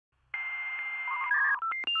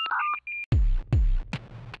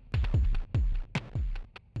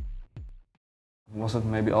Was it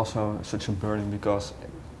maybe also such a burden because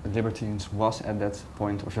Libertines was at that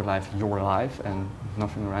point of your life your life and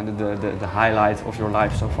nothing around it, the highlight of your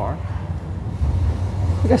life so far?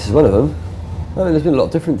 I guess it's one of them. I mean, there's been a lot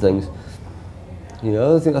of different things. You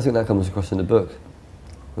know, I think that comes across in the book.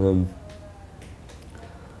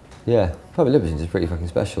 Yeah, probably Libertines is pretty fucking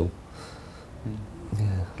special.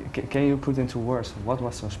 Yeah. Can you put into words what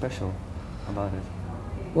was so special about it?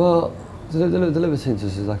 Well, the Libertines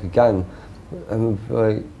is like a gang.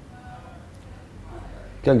 Like,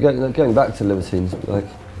 going back to Libertines, like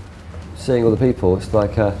seeing all the people, it's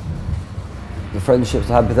like the friendships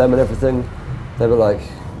I had with them and everything, they were like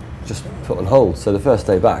just put on hold. So the first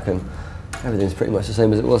day back and everything's pretty much the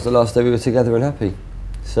same as it was the last day we were together and happy.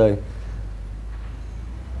 So,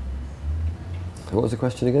 what was the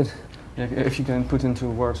question again? Yeah, if you can put into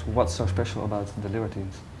words what's so special about the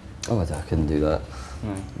Libertines. Oh, I couldn't do that.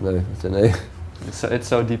 No, I don't know. It's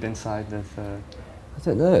so deep inside that... I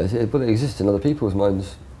don't know, but it exists in other people's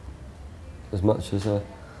minds as much as, I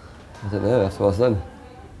don't know, that's what I was then.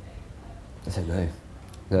 I don't know.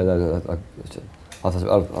 No, I'll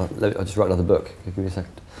just write another book. Give me a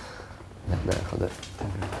second. No, I can't do it.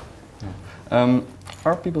 Yeah.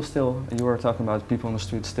 Are people still, you were talking about people on the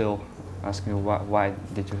street still asking you why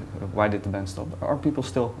did the band stop? Are people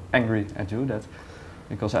still angry at you?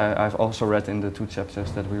 Because I've also read in the 2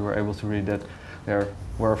 chapters that we were able to read that there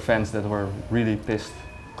were fans that were really pissed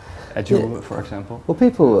at you, yeah. For example. Well,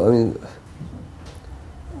 people, I mean,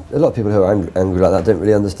 a lot of people who are angry like that don't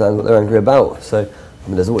really understand what they're angry about. So, I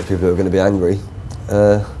mean, there's always people who are going to be angry.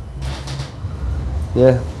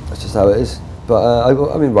 Yeah, that's just how it is. But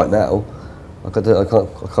I mean, right now, I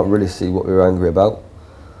can't really see what we were angry about.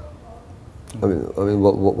 I mean,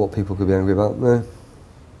 what people could be angry about? No.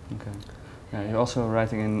 Okay. Yeah, you're also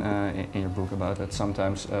writing in your book about that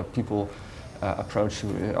sometimes people approach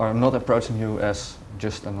you, are not approaching you as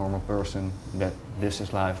just a normal person that lives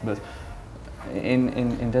his life, but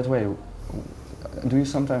in that way, do you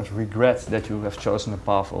sometimes regret that you have chosen a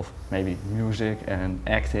path of maybe music and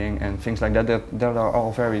acting and things like that that are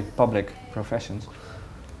all very public professions?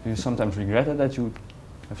 Do you sometimes regret it that you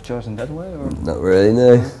have chosen that way? Or? Not really,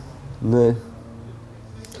 no. No.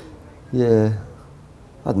 Yeah.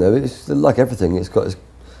 I don't know, it's like everything, it's got its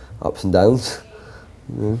ups and downs.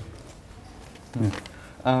 Yeah.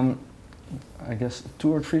 Yeah. I guess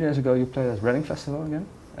 2 or 3 days ago you played at Reading Festival again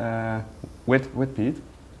with Pete.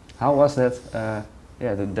 How was that?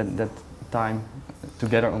 Yeah, that time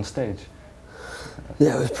together on stage.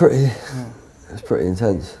 Yeah, it was pretty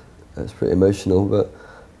intense. It was pretty emotional, but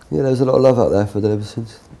yeah, there was a lot of love out there for the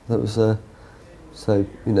Libertines. That was so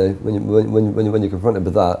you know when you're confronted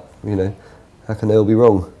with that, you know, how can they all be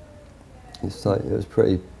wrong? It's like it was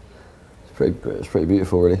pretty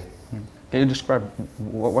beautiful, really. Can you describe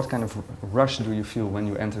what kind of rush do you feel when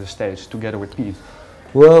you enter the stage together with Pete?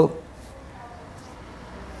 Well,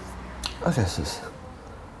 I guess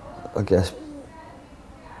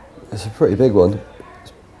it's a pretty big one.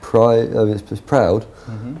 It's pride. I mean, it's proud,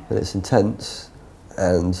 and it's intense,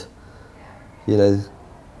 and you know,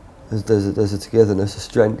 there's a togetherness, a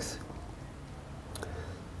strength.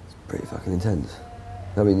 It's pretty fucking intense.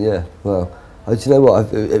 I mean, yeah. Well, do you know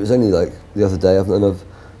what? It was only like the other day. I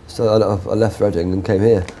left Reading and came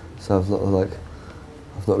here, so I've not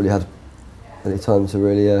really had any time to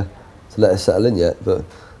really to let it settle in yet. But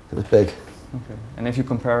it was big. Okay. And if you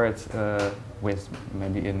compare it with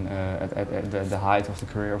maybe at the height of the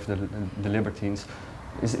career of the Libertines,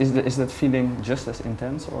 is that feeling just as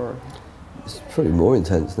intense, or? It's probably more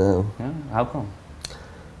intense now. Yeah. How come?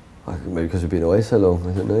 Maybe because we've been away so long.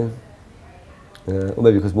 I don't know. Or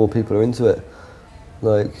maybe because more people are into it,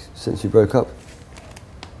 like since you broke up.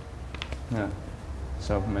 Yeah.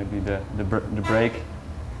 So maybe the break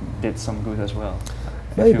did some good as well.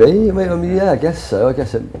 Maybe. I mean, yeah, I guess so. I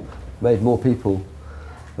guess it made more people.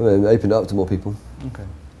 I mean, opened up to more people. Okay.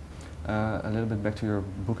 A little bit back to your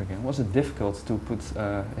book again. Was it difficult to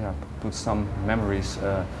put some memories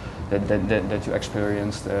that you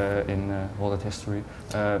experienced in all that history?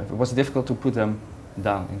 Was it difficult to put them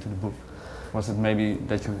down into the book? Was it maybe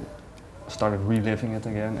that you started reliving it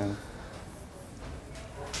again? And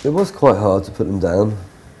it was quite hard to put them down.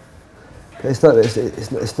 It's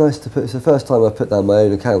nice to put. It's the first time I've put down my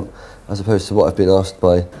own account as opposed to what I've been asked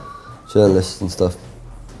by journalists and stuff.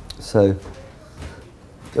 So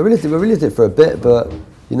I really did for a bit, but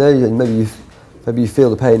you know, maybe you feel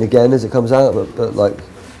the pain again as it comes out. But like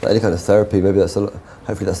any kind of therapy, maybe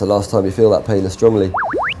hopefully that's the last time you feel that pain as strongly.